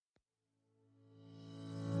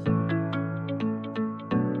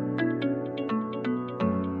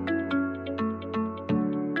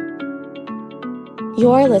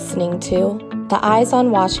You're listening to the Eyes on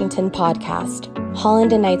Washington podcast,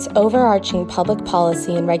 Holland and Knight's overarching public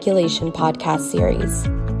policy and regulation podcast series.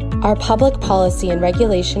 Our public policy and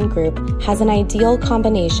regulation group has an ideal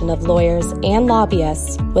combination of lawyers and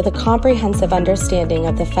lobbyists with a comprehensive understanding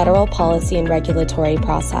of the federal policy and regulatory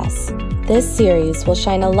process. This series will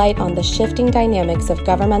shine a light on the shifting dynamics of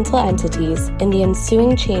governmental entities and the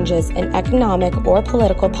ensuing changes in economic or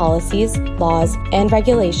political policies, laws, and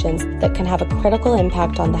regulations that can have a critical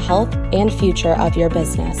impact on the health and future of your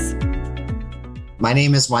business. My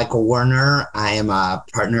name is Michael Werner. I am a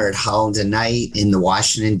partner at Holland & Knight in the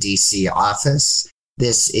Washington, D.C. office.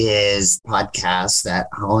 This is a podcast that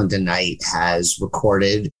Holland & Knight has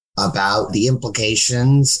recorded about the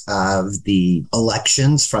implications of the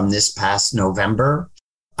elections from this past November.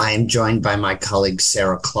 I am joined by my colleague,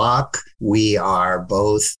 Sarah Klock. We are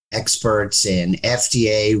both experts in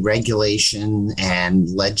FDA regulation and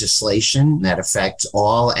legislation that affects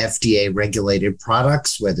all FDA-regulated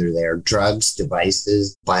products, whether they're drugs,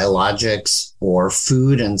 devices, biologics, or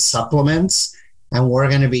food and supplements. And we're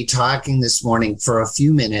going to be talking this morning for a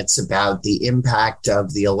few minutes about the impact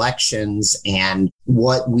of the elections and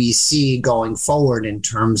what we see going forward in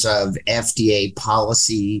terms of FDA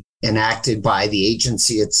policy enacted by the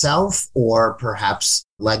agency itself, or perhaps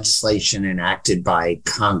legislation enacted by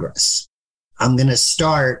Congress. I'm going to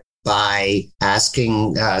start by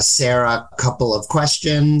asking Sarah a couple of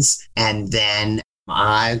questions, and then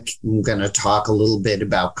I'm going to talk a little bit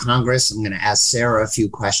about Congress. I'm going to ask Sarah a few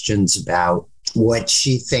questions about what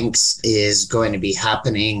she thinks is going to be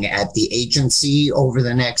happening at the agency over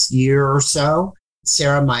the next year or so.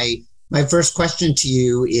 Sarah, my first question to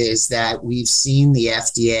you is that we've seen the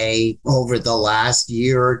FDA over the last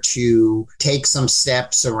year or two take some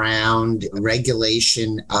steps around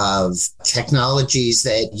regulation of technologies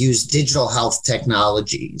that use digital health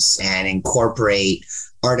technologies and incorporate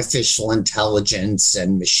artificial intelligence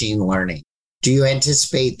and machine learning. Do you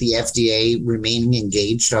anticipate the FDA remaining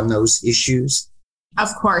engaged on those issues?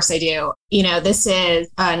 Of course I do. This is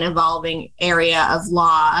an evolving area of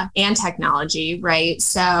law and technology, right?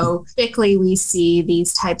 So typically we see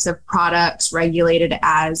these types of products regulated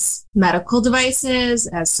as medical devices,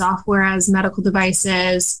 as software as medical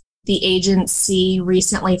devices. The agency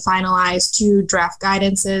recently finalized 2 draft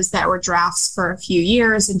guidances that were drafts for a few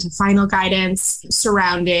years into final guidance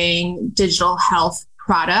surrounding digital health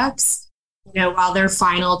products. While they're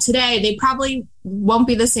final today, they probably won't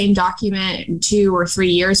be the same document 2 or 3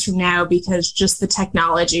 years from now because just the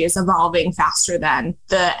technology is evolving faster than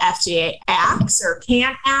the FDA acts or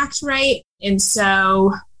can't act, right? And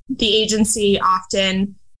so the agency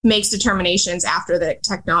often makes determinations after the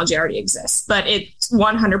technology already exists, but it's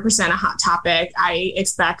 100% a hot topic. I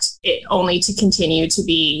expect it only to continue to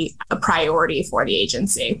be a priority for the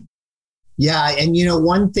agency. Yeah. And,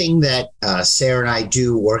 one thing that Sarah and I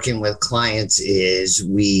do working with clients is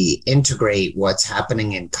we integrate what's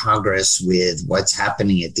happening in Congress with what's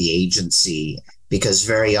happening at the agency, because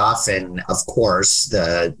very often, of course,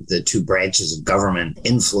 the 2 branches of government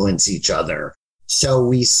influence each other. So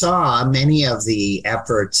we saw many of the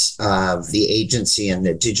efforts of the agency in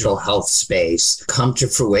the digital health space come to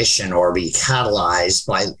fruition or be catalyzed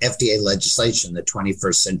by FDA legislation, the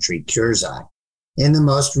 21st Century Cures Act. In the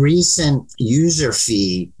most recent user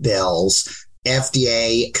fee bills,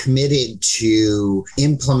 FDA committed to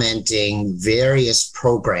implementing various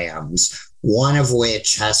programs, one of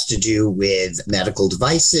which has to do with medical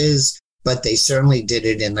devices, but they certainly did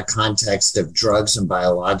it in the context of drugs and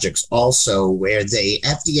biologics also, where the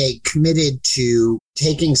FDA committed to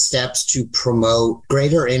taking steps to promote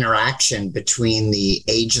greater interaction between the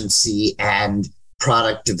agency and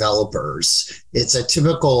product developers. It's a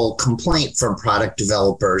typical complaint from product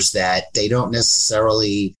developers that they don't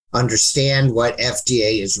necessarily understand what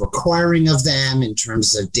FDA is requiring of them in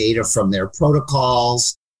terms of data from their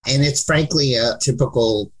protocols. And it's frankly a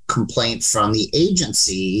typical complaint from the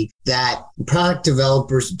agency that product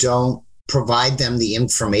developers don't provide them the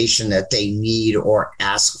information that they need or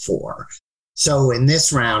ask for. So in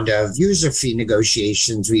this round of user fee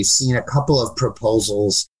negotiations, we've seen a couple of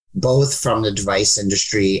proposals both from the device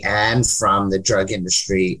industry and from the drug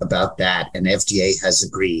industry about that, and FDA has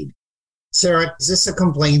agreed. Sarah, is this a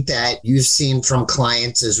complaint that you've seen from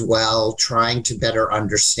clients as well, trying to better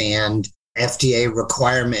understand FDA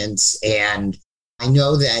requirements? And I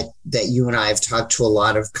know that you and I have talked to a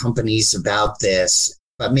lot of companies about this,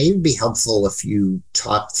 but maybe it'd be helpful if you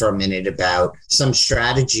talk for a minute about some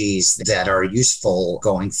strategies that are useful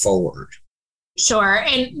going forward. Sure.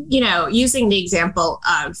 And, using the example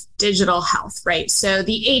of digital health, right? So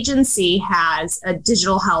the agency has a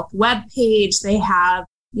digital health webpage. They have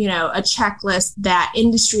a checklist that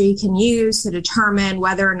industry can use to determine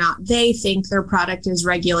whether or not they think their product is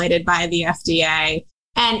regulated by the FDA.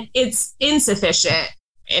 And it's insufficient,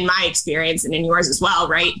 in my experience and in yours as well,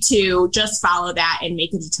 right, to just follow that and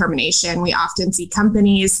make a determination. We often see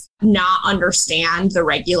companies not understand the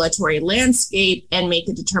regulatory landscape and make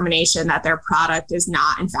a determination that their product is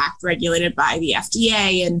not, in fact, regulated by the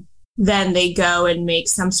FDA. And then they go and make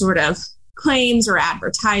some sort of claims or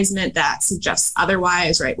advertisement that suggests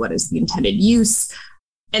otherwise, right? What is the intended use?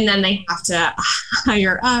 And then they have to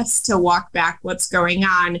hire us to walk back what's going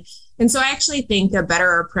on. And so I actually think a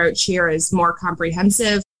better approach here is more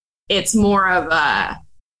comprehensive. It's more of a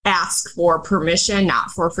ask for permission, not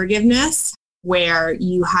for forgiveness, where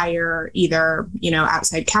you hire either,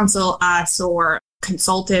 outside counsel, us, or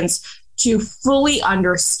consultants to fully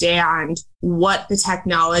understand what the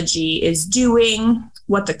technology is doing,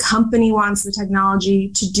 what the company wants the technology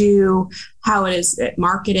to do, how it is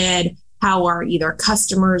marketed, how are either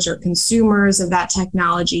customers or consumers of that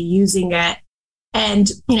technology using it.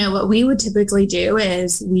 And, what we would typically do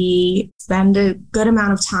is we spend a good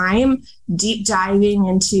amount of time deep diving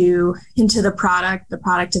into the product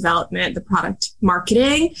development, the product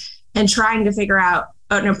marketing, and trying to figure out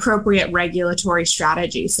an appropriate regulatory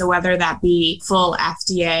strategy. So whether that be full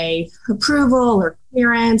FDA approval or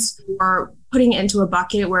clearance, or putting it into a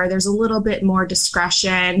bucket where there's a little bit more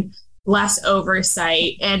discretion, less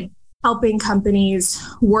oversight, and helping companies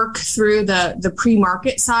work through the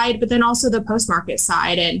pre-market side, but then also the post-market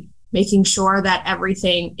side, and making sure that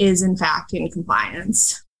everything is in fact in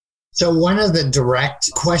compliance. So one of the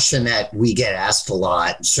direct question that we get asked a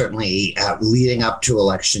lot, certainly leading up to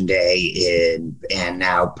Election Day and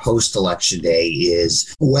now post-Election Day,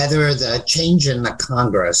 is whether the change in the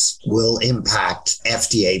Congress will impact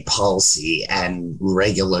FDA policy and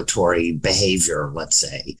regulatory behavior, let's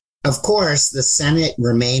say. Of course, the Senate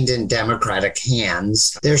remained in Democratic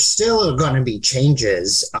hands. There still are going to be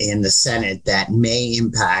changes in the Senate that may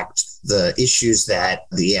impact the issues that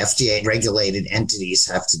the FDA regulated entities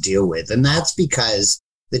have to deal with. And that's because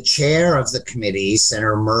the chair of the committee,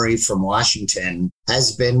 Senator Murray from Washington,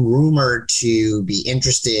 has been rumored to be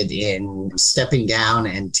interested in stepping down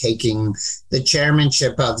and taking the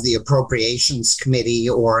chairmanship of the Appropriations Committee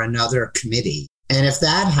or another committee. And if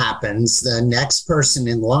that happens, the next person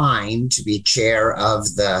in line to be chair of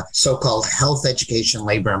the so-called Health, Education,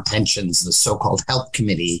 Labor, and Pensions, the so-called HELP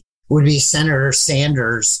Committee, would be Senator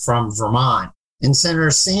Sanders from Vermont. And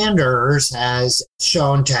Senator Sanders has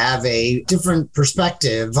shown to have a different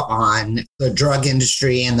perspective on the drug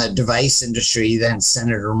industry and the device industry than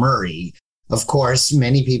Senator Murray. Of course,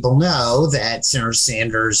 many people know that Senator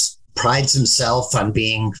Sanders prides himself on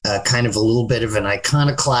being kind of a little bit of an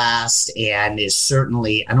iconoclast, and is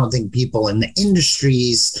certainly, I don't think people in the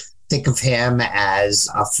industries think of him as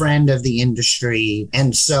a friend of the industry.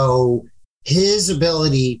 And so his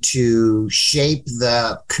ability to shape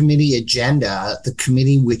the committee agenda, the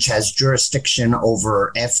committee which has jurisdiction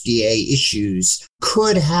over FDA issues,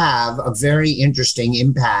 could have a very interesting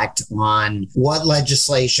impact on what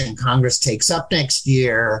legislation Congress takes up next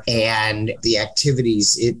year and the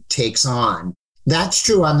activities it takes on. That's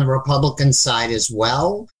true on the Republican side as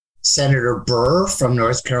well. Senator Burr from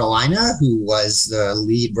North Carolina, who was the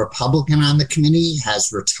lead Republican on the committee,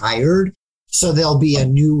 has retired. So there'll be a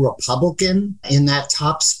new Republican in that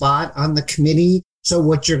top spot on the committee. So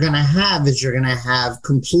what you're going to have is you're going to have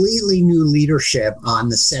completely new leadership on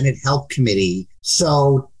the Senate Health Committee.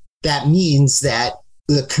 So that means that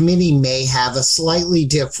the committee may have a slightly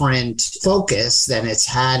different focus than it's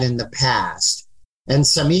had in the past. And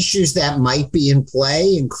some issues that might be in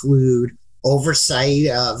play include oversight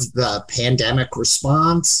of the pandemic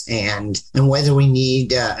response and whether we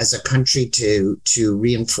need as a country to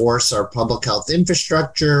reinforce our public health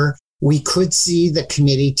infrastructure. We could see the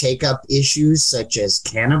committee take up issues such as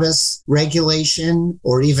cannabis regulation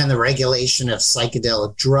or even the regulation of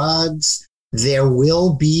psychedelic drugs. There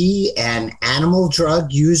will be an animal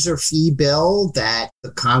drug user fee bill that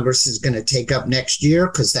the Congress is going to take up next year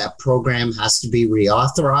because that program has to be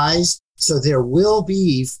reauthorized. So there will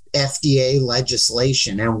be FDA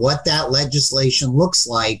legislation, and what that legislation looks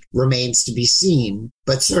like remains to be seen.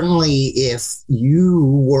 But certainly if you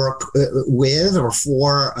work with or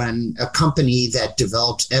for a company that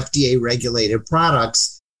develops FDA-regulated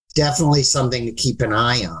products, definitely something to keep an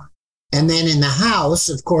eye on. And then in the House,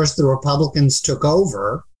 of course, the Republicans took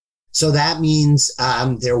over. So that means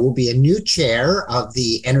there will be a new chair of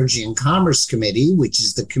the Energy and Commerce Committee, which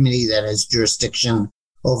is the committee that has jurisdiction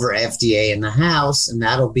over FDA in the House, and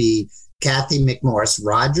that'll be Kathy McMorris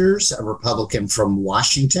Rogers, a Republican from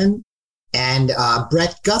Washington. And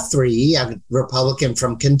Brett Guthrie, a Republican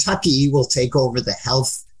from Kentucky, will take over the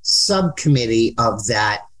health subcommittee of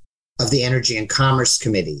the Energy and Commerce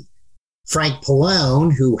Committee. Frank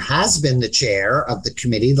Pallone, who has been the chair of the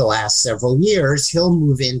committee the last several years, he'll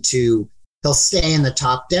stay in the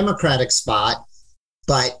top Democratic spot,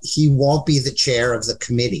 but he won't be the chair of the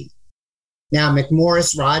committee. Now,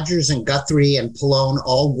 McMorris, Rogers, and Guthrie and Pallone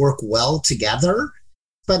all work well together,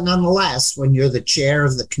 but nonetheless, when you're the chair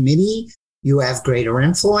of the committee, you have greater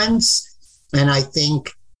influence. And I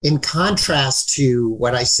think in contrast to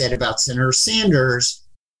what I said about Senator Sanders,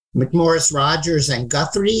 McMorris, Rogers, and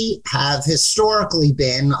Guthrie have historically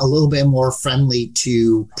been a little bit more friendly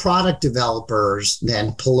to product developers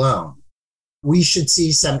than Pallone. We should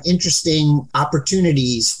see some interesting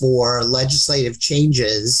opportunities for legislative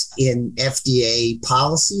changes in FDA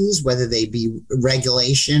policies, whether they be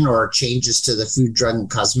regulation or changes to the Food, Drug, and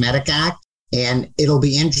Cosmetic Act. And it'll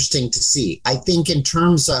be interesting to see. I think in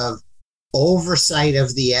terms of oversight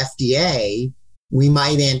of the FDA, we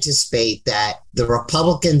might anticipate that the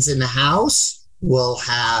Republicans in the House will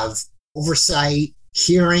have oversight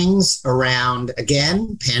hearings around,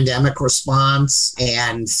 again, pandemic response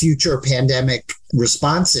and future pandemic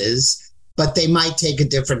responses, but they might take a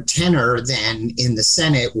different tenor than in the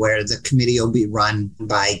Senate, where the committee will be run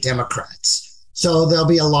by Democrats. So there'll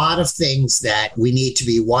be a lot of things that we need to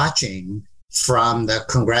be watching from the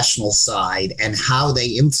congressional side and how they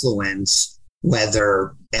influence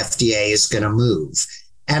whether FDA is going to move.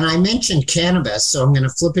 And I mentioned cannabis, so I'm going to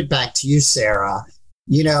flip it back to you, Sarah.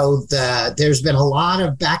 You know, there's been a lot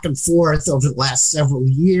of back and forth over the last several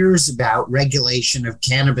years about regulation of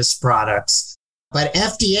cannabis products, but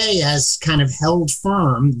FDA has kind of held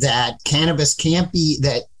firm that cannabis can't be,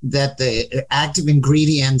 that the active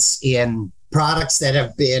ingredients in products that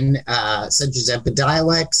have been, such as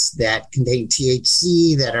Epidiolex, that contain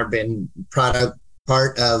THC, that have been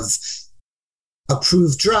part of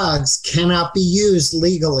approved drugs, cannot be used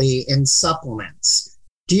legally in supplements.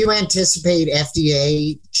 Do you anticipate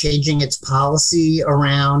FDA changing its policy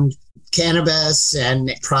around cannabis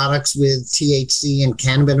and products with THC and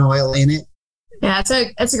cannabinoid in it? Yeah,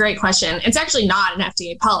 it's a great question. It's actually not an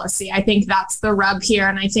FDA policy. I think that's the rub here.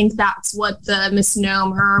 And I think that's what the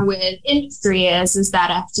misnomer with industry is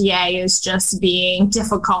that FDA is just being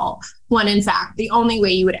difficult, when in fact, the only way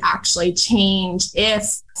you would actually change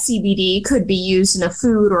if CBD could be used in a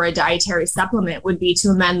food or a dietary supplement would be to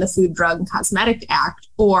amend the Food, Drug, and Cosmetic Act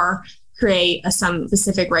or create some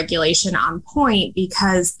specific regulation on point,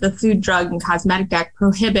 because the Food, Drug, and Cosmetic Act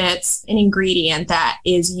prohibits an ingredient that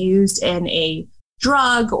is used in a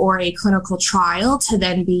drug or a clinical trial to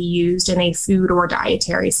then be used in a food or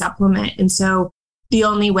dietary supplement. And so the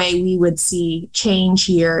only way we would see change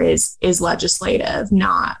here is legislative,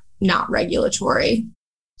 not regulatory.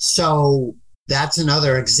 So that's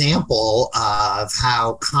another example of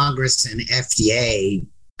how Congress and FDA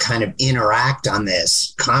kind of interact on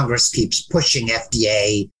this. Congress keeps pushing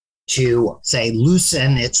FDA to, say,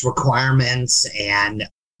 loosen its requirements and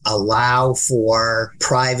allow for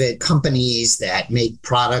private companies that make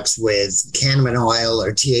products with cannabinoid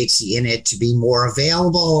or THC in it to be more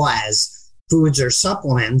available as foods or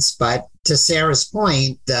supplements. But to Sarah's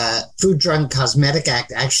point, the Food, Drug, and Cosmetic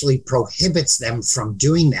Act actually prohibits them from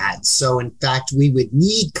doing that. So in fact, we would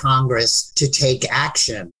need Congress to take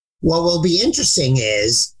action. What will be interesting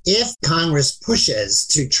is if Congress pushes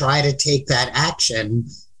to try to take that action,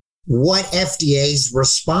 what FDA's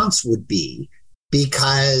response would be,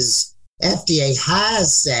 because FDA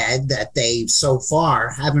has said that they so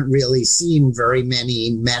far haven't really seen very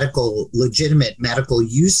many legitimate medical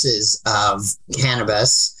uses of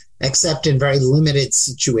cannabis, except in very limited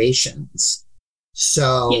situations.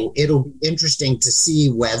 So It'll be interesting to see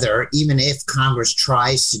whether, even if Congress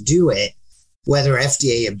tries to do it, whether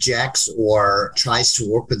FDA objects or tries to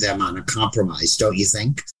work with them on a compromise, don't you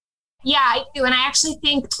think? Yeah, I do. And I actually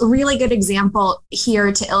think a really good example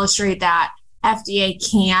here to illustrate that FDA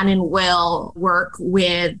can and will work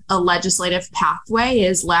with a legislative pathway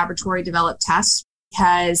is laboratory developed tests,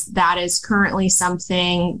 because that is currently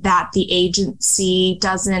something that the agency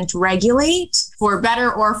doesn't regulate, for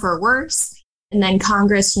better or for worse. And then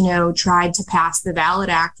Congress, tried to pass the VALID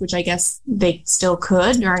Act, which I guess they still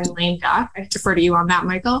could during lame duck. I defer to you on that,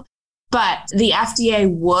 Michael. But the FDA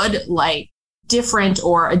would like different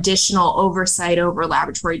or additional oversight over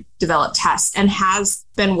laboratory developed tests and has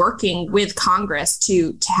been working with Congress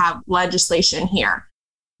to have legislation here.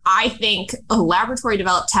 I think laboratory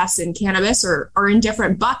developed tests in cannabis are in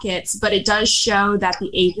different buckets, but it does show that the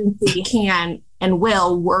agency can and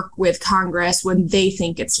will work with Congress when they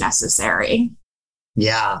think it's necessary.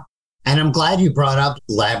 Yeah. And I'm glad you brought up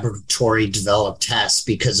laboratory developed tests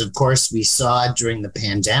because, of course, we saw during the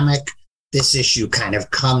pandemic, this issue kind of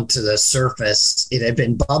come to the surface. It had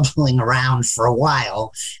been bubbling around for a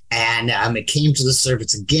while, and it came to the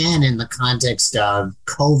surface again in the context of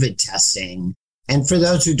COVID testing. And for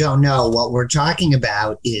those who don't know, what we're talking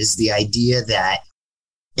about is the idea that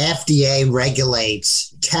FDA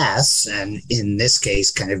regulates tests, and in this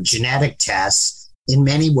case, kind of genetic tests, in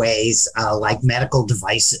many ways like medical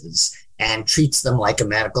devices, and treats them like a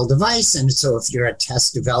medical device. And so if you're a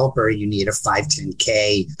test developer, you need a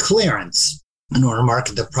 510K clearance in order to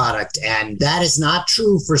market the product. And that is not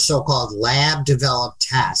true for so-called lab developed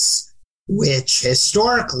tests, which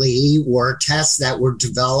historically were tests that were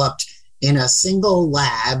developed in a single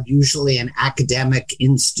lab, usually an academic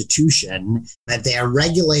institution, that they are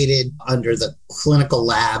regulated under the Clinical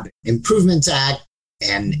Lab Improvements Act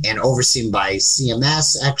and overseen by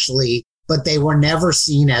CMS, actually, but they were never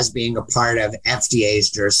seen as being a part of FDA's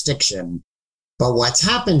jurisdiction. But what's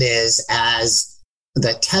happened is, as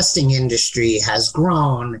the testing industry has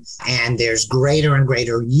grown and there's greater and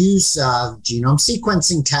greater use of genome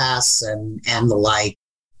sequencing tests and the like,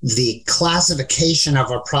 the classification of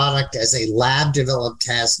a product as a lab-developed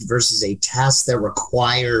test versus a test that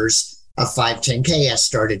requires a 510K has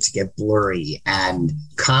started to get blurry. And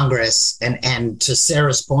Congress, and to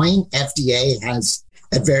Sarah's point, FDA has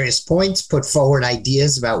at various points put forward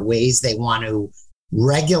ideas about ways they want to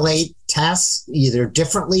regulate tests either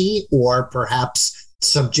differently or perhaps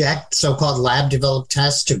subject so-called lab-developed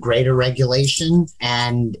tests to greater regulation.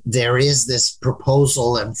 And there is this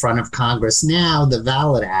proposal in front of Congress now, the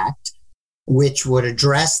VALID Act, which would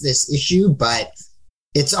address this issue, but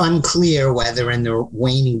it's unclear whether in the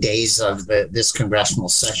waning days of this congressional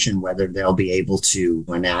session, whether they'll be able to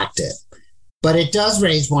enact it. But it does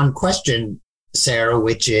raise one question, Sarah,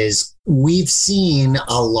 which is we've seen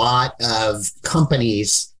a lot of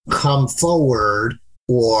companies come forward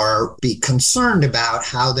or be concerned about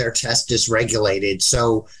how their test is regulated.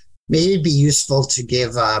 So maybe it'd be useful to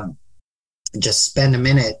give, just spend a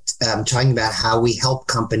minute talking about how we help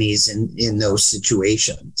companies in those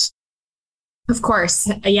situations. Of course.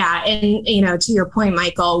 Yeah. And, to your point,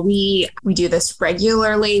 Michael, we do this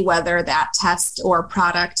regularly, whether that test or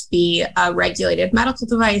product be a regulated medical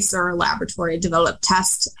device or a laboratory developed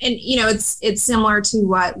test. And, it's similar to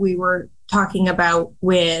what we were talking about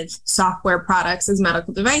with software products as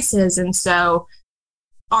medical devices. And so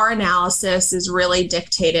our analysis is really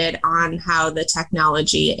dictated on how the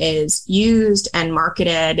technology is used and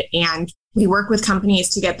marketed. And we work with companies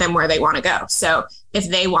to get them where they want to go. So if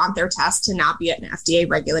they want their test to not be an FDA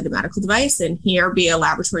regulated medical device and here be a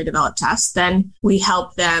laboratory developed test, then we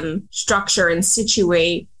help them structure and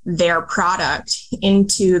situate their product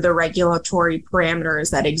into the regulatory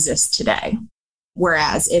parameters that exist today.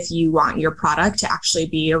 Whereas if you want your product to actually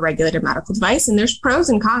be a regulated medical device, and there's pros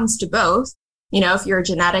and cons to both, if you're a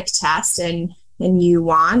genetic test and you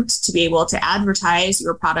want to be able to advertise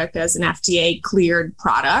your product as an FDA cleared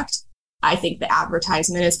product, I think the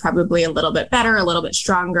advertisement is probably a little bit better, a little bit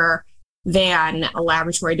stronger than a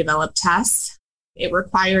laboratory developed test. It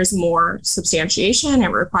requires more substantiation.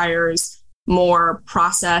 It requires more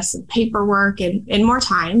process and paperwork and more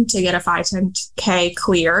time to get a 510K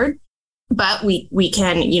cleared. But we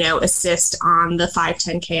can, assist on the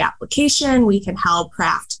 510K application. We can help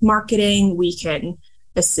craft marketing. We can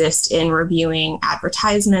assist in reviewing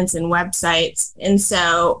advertisements and websites. And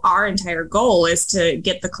so our entire goal is to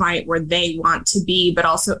get the client where they want to be, but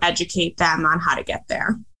also educate them on how to get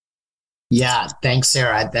there. Yeah, thanks,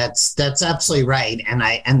 Sarah. That's absolutely right.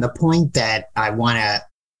 And the point that I want to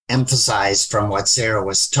emphasize from what Sarah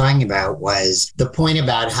was talking about was the point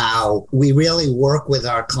about how we really work with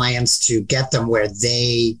our clients to get them where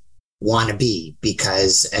they want to be,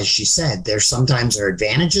 because as she said, there sometimes are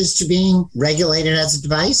advantages to being regulated as a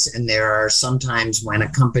device, and there are sometimes when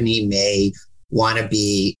a company may want to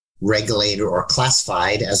be regulated or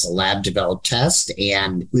classified as a lab developed test.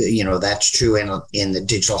 And, that's true in the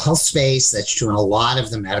digital health space. That's true in a lot of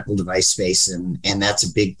the medical device space. And that's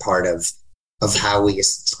a big part of how we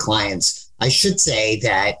assist clients. I should say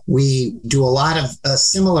that we do a lot of a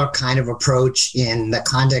similar kind of approach in the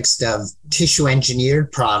context of tissue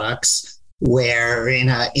engineered products, where in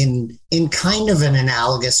kind of an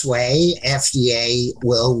analogous way, FDA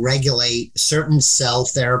will regulate certain cell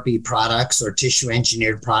therapy products or tissue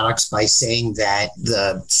engineered products by saying that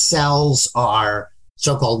the cells are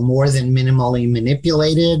so-called more than minimally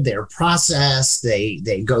manipulated. They're processed.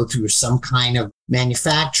 They go through some kind of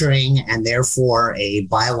manufacturing, and therefore a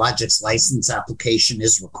biologics license application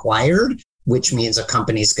is required, which means a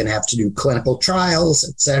company is going to have to do clinical trials,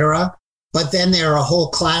 et cetera. But then there are a whole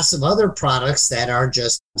class of other products that are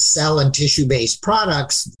just cell and tissue-based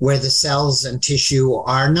products where the cells and tissue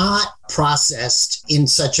are not processed in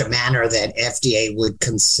such a manner that FDA would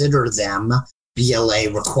consider them BLA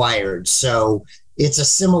required. So it's a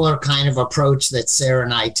similar kind of approach that Sarah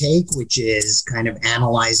and I take, which is kind of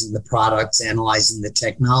analyzing the products, analyzing the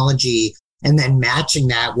technology, and then matching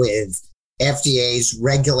that with FDA's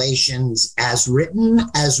regulations as written,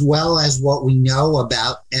 as well as what we know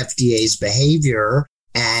about FDA's behavior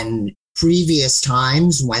and previous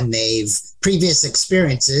times when previous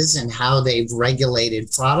experiences and how they've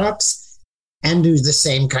regulated products, and do the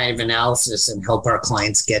same kind of analysis and help our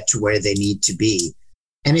clients get to where they need to be.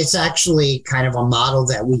 And it's actually kind of a model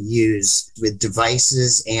that we use with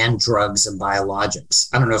devices and drugs and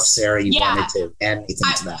biologics. I don't know if, Sarah, you wanted to add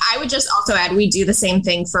anything to that. I would just also add, we do the same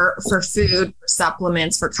thing for food, for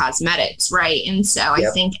supplements, for cosmetics, right? And so I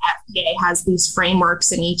think FDA has these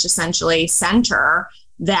frameworks in each essentially center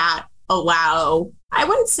that allow, I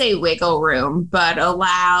wouldn't say wiggle room, but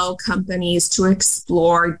allow companies to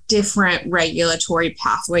explore different regulatory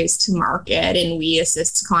pathways to market. And we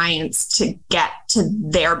assist clients to get to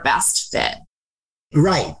their best fit.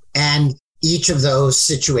 Right. And each of those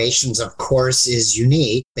situations, of course, is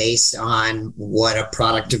unique based on what a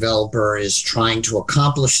product developer is trying to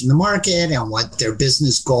accomplish in the market and what their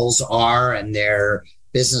business goals are and their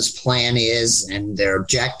business plan is and their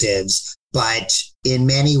objectives. But in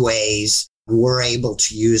many ways, we're able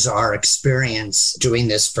to use our experience doing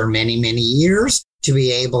this for many, many years to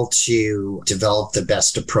be able to develop the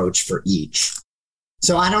best approach for each.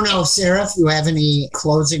 So I don't know, Sarah, if you have any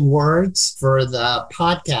closing words for the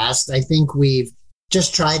podcast. I think we've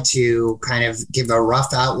just tried to kind of give a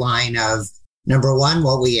rough outline of, number one,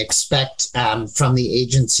 what we expect from the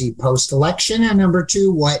agency post-election, and number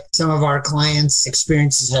two, what some of our clients'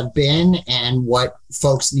 experiences have been and what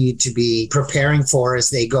folks need to be preparing for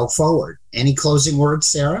as they go forward. Any closing words,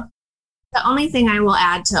 Sarah? The only thing I will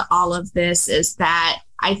add to all of this is that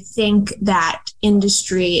I think that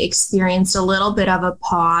industry experienced a little bit of a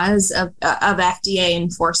pause of FDA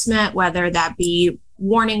enforcement, whether that be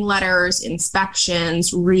warning letters,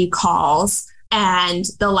 inspections, recalls. And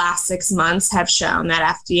the last 6 months have shown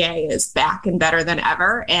that FDA is back and better than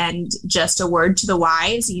ever. And just a word to the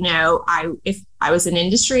wise, if I was in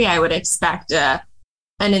industry, I would expect an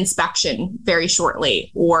inspection very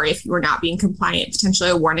shortly, or if you were not being compliant,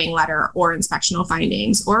 potentially a warning letter or inspectional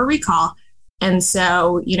findings or a recall. And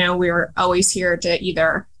so, we're always here to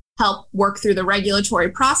either help work through the regulatory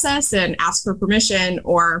process and ask for permission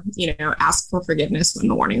or, ask for forgiveness when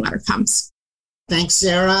the warning letter comes. Thanks,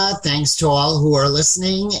 Sarah. Thanks to all who are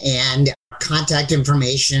listening, and contact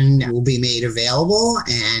information will be made available,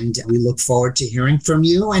 and we look forward to hearing from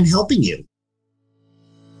you and helping you.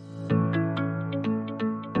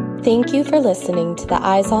 Thank you for listening to the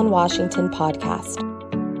Eyes on Washington podcast,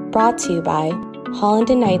 brought to you by Holland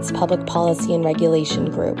 & Knight's Public Policy and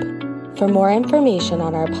Regulation Group. For more information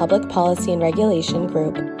on our Public Policy and Regulation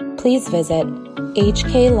Group, please visit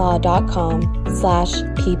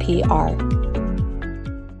hklaw.com/ppr.